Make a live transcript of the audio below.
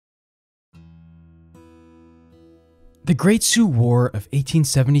The Great Sioux War of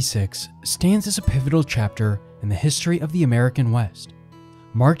 1876 stands as a pivotal chapter in the history of the American West,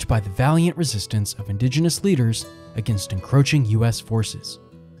 marked by the valiant resistance of indigenous leaders against encroaching U.S. forces.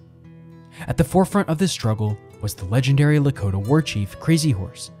 At the forefront of this struggle was the legendary Lakota war chief Crazy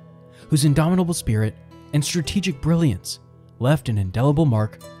Horse, whose indomitable spirit and strategic brilliance left an indelible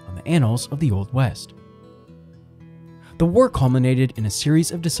mark on the annals of the Old West. The war culminated in a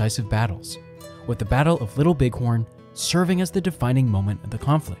series of decisive battles, with the Battle of Little Bighorn serving as the defining moment of the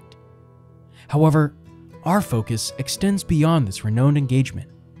conflict. However, our focus extends beyond this renowned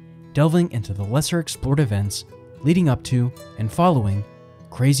engagement, delving into the lesser explored events leading up to and following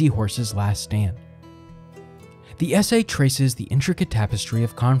Crazy Horse's last stand. The essay traces the intricate tapestry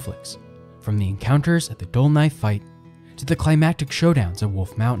of conflicts, from the encounters at the Dull Knife Fight to the climactic showdowns at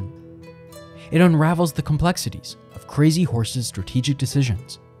Wolf Mountain. It unravels the complexities of Crazy Horse's strategic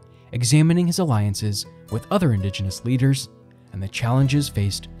decisions, examining his alliances with other indigenous leaders and the challenges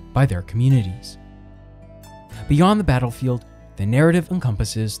faced by their communities. Beyond the battlefield, the narrative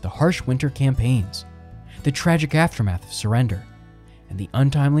encompasses the harsh winter campaigns, the tragic aftermath of surrender, and the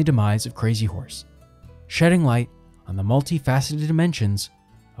untimely demise of Crazy Horse, shedding light on the multifaceted dimensions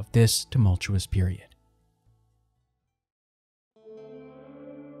of this tumultuous period.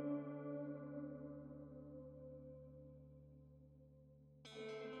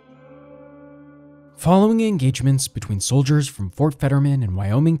 Following engagements between soldiers from Fort Fetterman in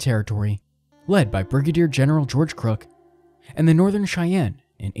Wyoming Territory, led by Brigadier General George Crook, and the Northern Cheyenne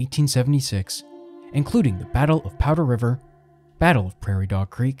in 1876, including the Battle of Powder River, Battle of Prairie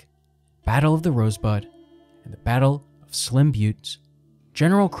Dog Creek, Battle of the Rosebud, and the Battle of Slim Buttes,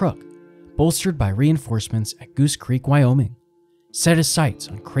 General Crook, bolstered by reinforcements at Goose Creek, Wyoming, set his sights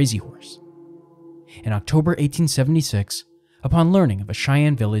on Crazy Horse. In October 1876, upon learning of a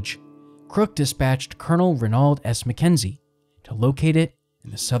Cheyenne village, Crook dispatched Colonel Reynold S. Mackenzie to locate it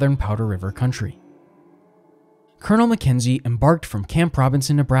in the southern Powder River country. Colonel Mackenzie embarked from Camp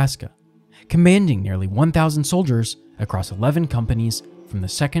Robinson, Nebraska, commanding nearly 1,000 soldiers across 11 companies from the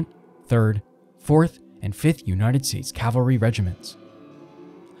 2nd, 3rd, 4th, and 5th United States Cavalry Regiments.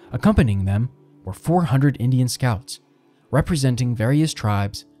 Accompanying them were 400 Indian scouts, representing various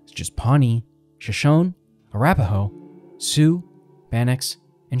tribes such as Pawnee, Shoshone, Arapaho, Sioux, Bannocks,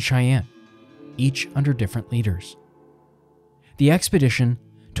 and Cheyenne, each under different leaders. The expedition,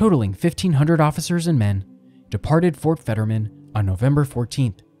 totaling 1,500 officers and men, departed Fort Fetterman on November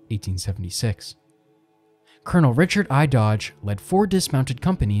 14, 1876. Colonel Richard I. Dodge led 4 dismounted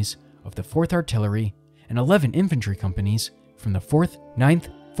companies of the 4th Artillery and 11 infantry companies from the 4th, 9th,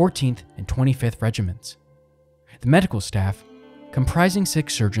 14th, and 25th Regiments. The medical staff, comprising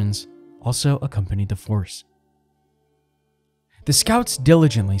 6 surgeons, also accompanied the force. The scouts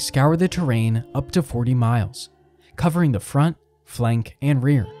diligently scoured the terrain up to 40 miles, covering the front, flank, and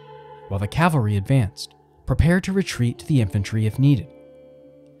rear, while the cavalry advanced, prepared to retreat to the infantry if needed.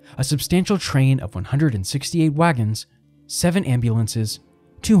 A substantial train of 168 wagons, 7 ambulances,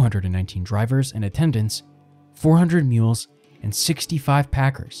 219 drivers and attendants, 400 mules, and 65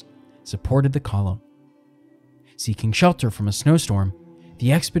 packers supported the column. Seeking shelter from a snowstorm,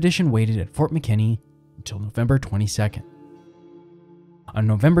 the expedition waited at Fort McKinney until November 22nd. On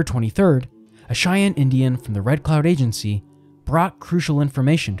November 23rd, a Cheyenne Indian from the Red Cloud Agency brought crucial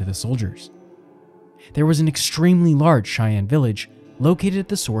information to the soldiers. There was an extremely large Cheyenne village located at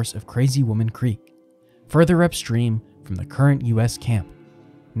the source of Crazy Woman Creek, further upstream from the current U.S. camp,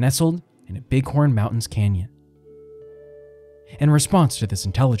 nestled in a Bighorn Mountains canyon. In response to this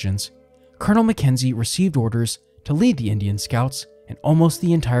intelligence, Colonel Mackenzie received orders to lead the Indian scouts and almost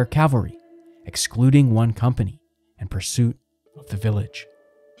the entire cavalry, excluding 1 company, in pursuit of the village.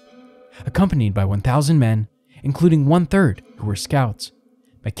 Accompanied by 1,000 men, including 1/3 who were scouts,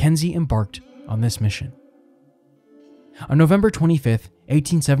 Mackenzie embarked on this mission. On November 25,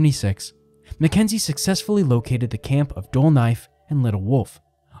 1876, Mackenzie successfully located the camp of Dull Knife and Little Wolf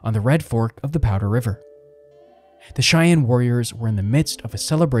on the Red Fork of the Powder River. The Cheyenne warriors were in the midst of a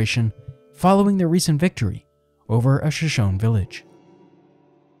celebration following their recent victory over a Shoshone village.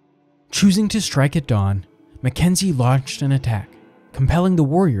 Choosing to strike at dawn, Mackenzie launched an attack, compelling the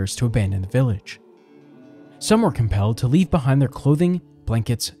warriors to abandon the village. Some were compelled to leave behind their clothing,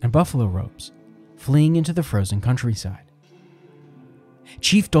 blankets, and buffalo robes, fleeing into the frozen countryside.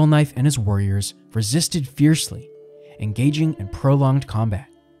 Chief Dull Knife and his warriors resisted fiercely, engaging in prolonged combat.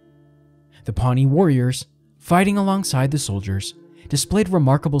 The Pawnee warriors, fighting alongside the soldiers, displayed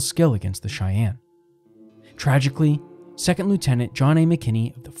remarkable skill against the Cheyenne. Tragically, 2nd Lieutenant John A.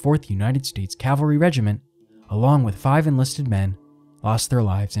 McKinney of the 4th United States Cavalry Regiment, along with 5 enlisted men, lost their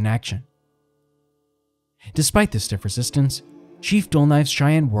lives in action. Despite this stiff resistance, Chief Dullknife's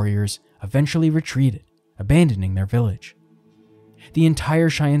Cheyenne warriors eventually retreated, abandoning their village. The entire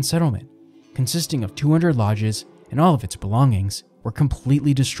Cheyenne settlement, consisting of 200 lodges and all of its belongings, were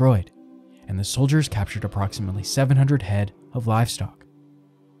completely destroyed, and the soldiers captured approximately 700 head of livestock.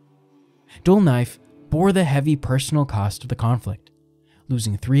 Dullknife bore the heavy personal cost of the conflict,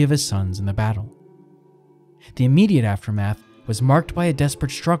 losing 3 of his sons in the battle. The immediate aftermath was marked by a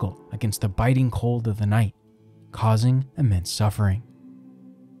desperate struggle against the biting cold of the night, causing immense suffering.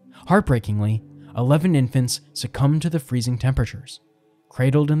 Heartbreakingly, 11 infants succumbed to the freezing temperatures,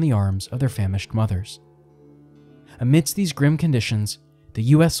 cradled in the arms of their famished mothers. Amidst these grim conditions, the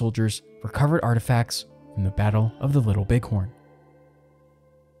US soldiers recovered artifacts from the Battle of the Little Bighorn.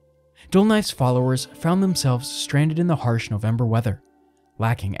 Dullknife's followers found themselves stranded in the harsh November weather,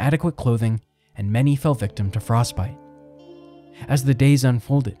 lacking adequate clothing, and many fell victim to frostbite. As the days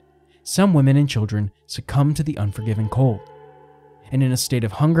unfolded, some women and children succumbed to the unforgiving cold, and in a state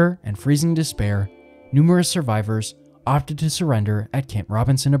of hunger and freezing despair, numerous survivors opted to surrender at Camp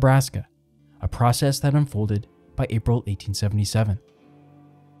Robinson, Nebraska, a process that unfolded by April 1877.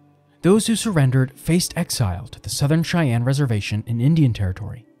 Those who surrendered faced exile to the Southern Cheyenne Reservation in Indian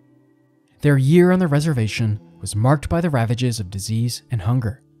Territory. Their year on the reservation was marked by the ravages of disease and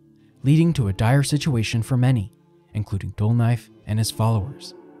hunger, leading to a dire situation for many, including Dullknife and his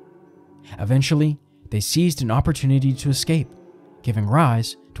followers. Eventually, they seized an opportunity to escape, giving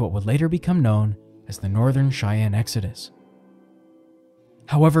rise to what would later become known as the Northern Cheyenne Exodus.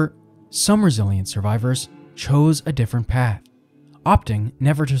 However, some resilient survivors chose a different path, opting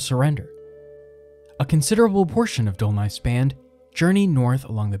never to surrender. A considerable portion of Dullknife's band journeyed north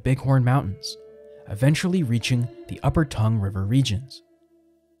along the Bighorn Mountains, eventually reaching the Upper Tongue River regions.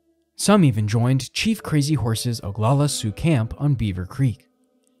 Some even joined Chief Crazy Horse's Oglala Sioux camp on Beaver Creek,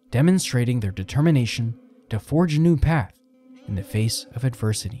 demonstrating their determination to forge a new path in the face of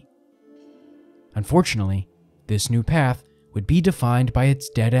adversity. Unfortunately, this new path would be defined by its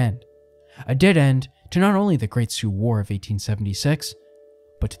dead end, a dead end to not only the Great Sioux War of 1876,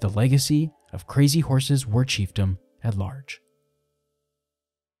 but to the legacy of Crazy Horse's war chiefdom at large.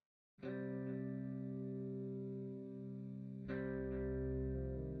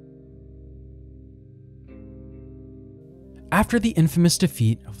 After the infamous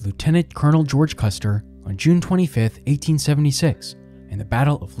defeat of Lieutenant Colonel George Custer on June 25, 1876, in the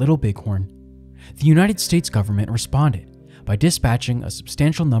Battle of Little Bighorn, the United States government responded by dispatching a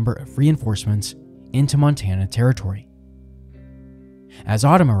substantial number of reinforcements into Montana Territory. As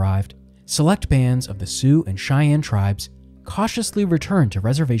autumn arrived, select bands of the Sioux and Cheyenne tribes cautiously returned to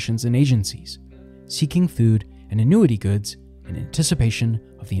reservations and agencies, seeking food and annuity goods in anticipation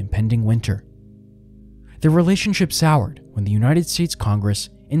of the impending winter. The relationship soured when the United States Congress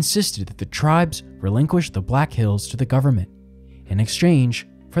insisted that the tribes relinquish the Black Hills to the government in exchange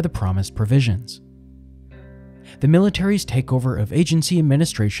for the promised provisions. The military's takeover of agency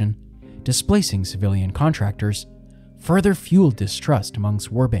administration, displacing civilian contractors, further fueled distrust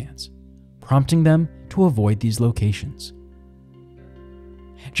amongst warbands, prompting them to avoid these locations.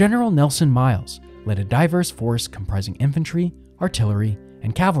 General Nelson Miles led a diverse force comprising infantry, artillery,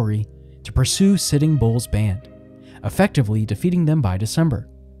 and cavalry to pursue Sitting Bull's band, effectively defeating them by December.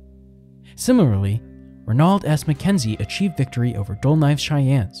 Similarly, Ranald S. Mackenzie achieved victory over Dullknife's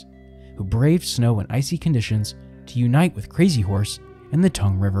Cheyennes, who braved snow and icy conditions to unite with Crazy Horse in the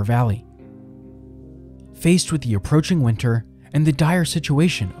Tongue River Valley. Faced with the approaching winter and the dire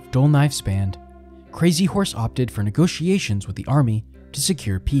situation of Dullknife's band, Crazy Horse opted for negotiations with the army to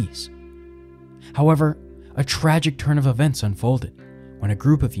secure peace. However, a tragic turn of events unfolded when a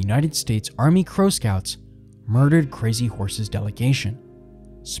group of United States Army Crow Scouts murdered Crazy Horse's delegation,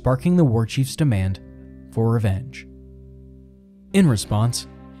 sparking the war chief's demand for revenge. In response,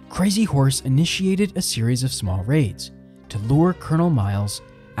 Crazy Horse initiated a series of small raids to lure Colonel Miles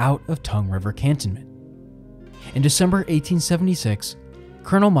out of Tongue River Cantonment. In December 1876,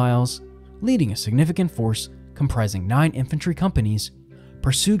 Colonel Miles, leading a significant force comprising 9 infantry companies,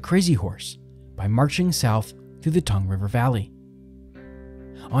 pursued Crazy Horse by marching south through the Tongue River Valley.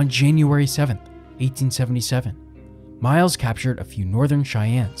 On January 7, 1877, Miles captured a few northern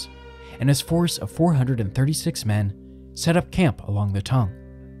Cheyennes, and his force of 436 men set up camp along the Tongue,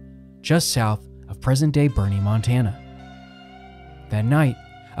 just south of present-day Bernie, Montana. That night,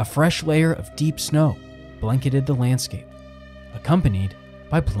 a fresh layer of deep snow blanketed the landscape, accompanied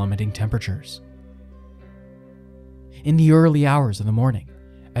by plummeting temperatures. In the early hours of the morning,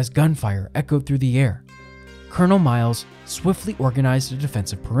 as gunfire echoed through the air, Colonel Miles swiftly organized a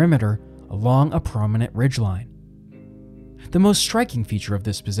defensive perimeter along a prominent ridgeline. The most striking feature of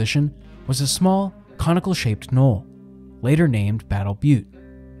this position was a small, conical-shaped knoll, later named Battle Butte.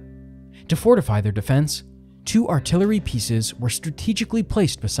 To fortify their defense, 2 artillery pieces were strategically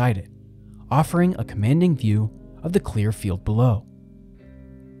placed beside it, offering a commanding view of the clear field below.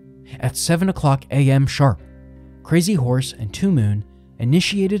 At 7:00 a.m. sharp, Crazy Horse and Two Moon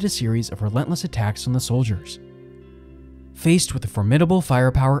initiated a series of relentless attacks on the soldiers. Faced with the formidable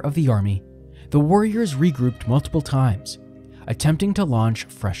firepower of the army, the warriors regrouped multiple times, attempting to launch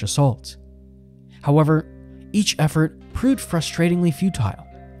fresh assaults. However, each effort proved frustratingly futile,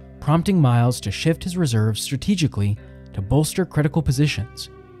 prompting Miles to shift his reserves strategically to bolster critical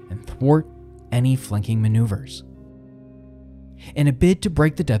positions and thwart any flanking maneuvers. In a bid to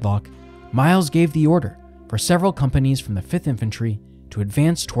break the deadlock, Miles gave the order for several companies from the 5th Infantry to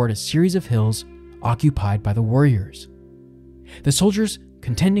advance toward a series of hills occupied by the warriors. The soldiers,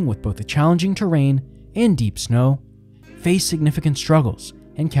 contending with both the challenging terrain and deep snow, faced significant struggles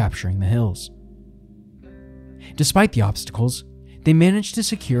in capturing the hills. Despite the obstacles, they managed to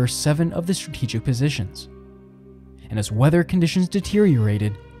secure 7 of the strategic positions. And as weather conditions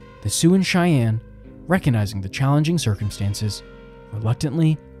deteriorated, the Sioux and Cheyenne, recognizing the challenging circumstances,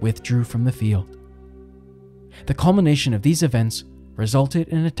 reluctantly withdrew from the field. The culmination of these events resulted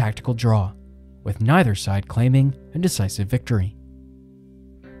in a tactical draw, with neither side claiming a decisive victory.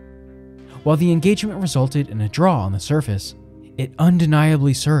 While the engagement resulted in a draw on the surface, it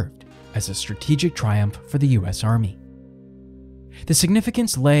undeniably served as a strategic triumph for the U.S. Army. The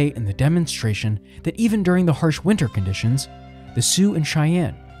significance lay in the demonstration that even during the harsh winter conditions, the Sioux and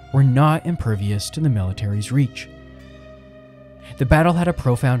Cheyenne were not impervious to the military's reach. The battle had a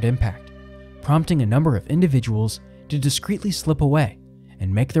profound impact, prompting a number of individuals to discreetly slip away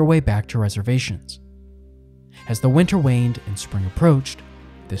and make their way back to reservations. As the winter waned and spring approached,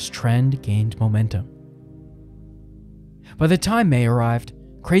 this trend gained momentum. By the time May arrived,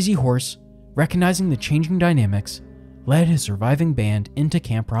 Crazy Horse, recognizing the changing dynamics, led his surviving band into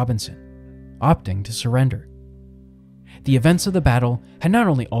Camp Robinson, opting to surrender. The events of the battle had not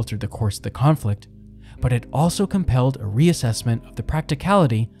only altered the course of the conflict, but had also compelled a reassessment of the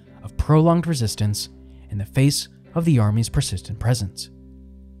practicality of prolonged resistance in the face of the Army's persistent presence.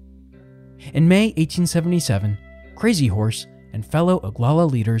 In May 1877, Crazy Horse and fellow Oglala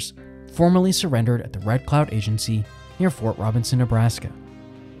leaders formally surrendered at the Red Cloud Agency near Fort Robinson, Nebraska.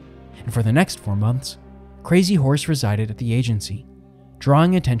 And for the next 4 months, Crazy Horse resided at the agency,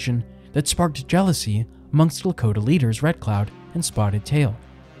 drawing attention that sparked jealousy amongst Lakota leaders Red Cloud and Spotted Tail.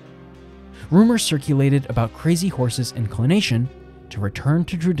 Rumors circulated about Crazy Horse's inclination to return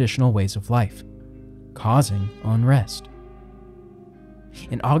to traditional ways of life, causing unrest.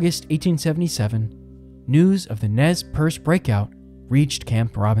 In August 1877, news of the Nez Perce breakout reached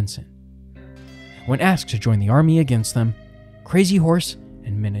Camp Robinson. When asked to join the army against them, Crazy Horse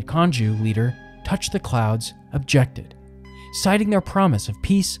and Minneconjou leader Touch the Clouds objected, citing their promise of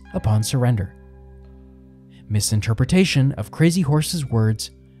peace upon surrender. Misinterpretation of Crazy Horse's words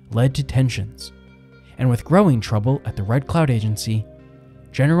led to tensions, and with growing trouble at the Red Cloud Agency,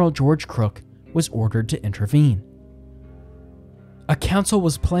 General George Crook was ordered to intervene. A council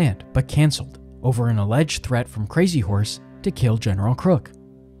was planned but canceled over an alleged threat from Crazy Horse to kill General Crook.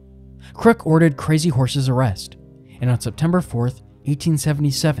 Crook ordered Crazy Horse's arrest, and on September 4th,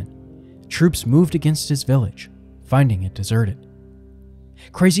 1877, troops moved against his village, finding it deserted.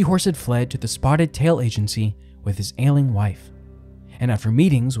 Crazy Horse had fled to the Spotted Tail Agency with his ailing wife, and after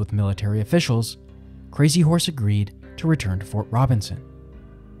meetings with military officials, Crazy Horse agreed to return to Fort Robinson.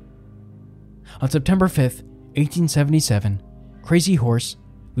 On September 5th, 1877, Crazy Horse,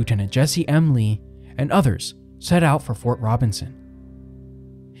 Lieutenant Jesse M. Lee, and others set out for Fort Robinson.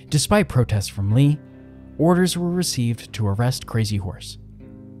 Despite protests from Lee, orders were received to arrest Crazy Horse.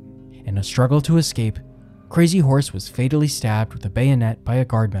 In a struggle to escape, Crazy Horse was fatally stabbed with a bayonet by a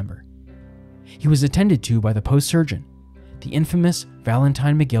guard member. He was attended to by the post surgeon, the infamous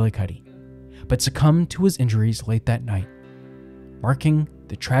Valentine McGillicuddy, but succumbed to his injuries late that night, marking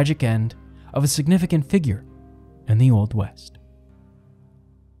the tragic end of a significant figure in the Old West.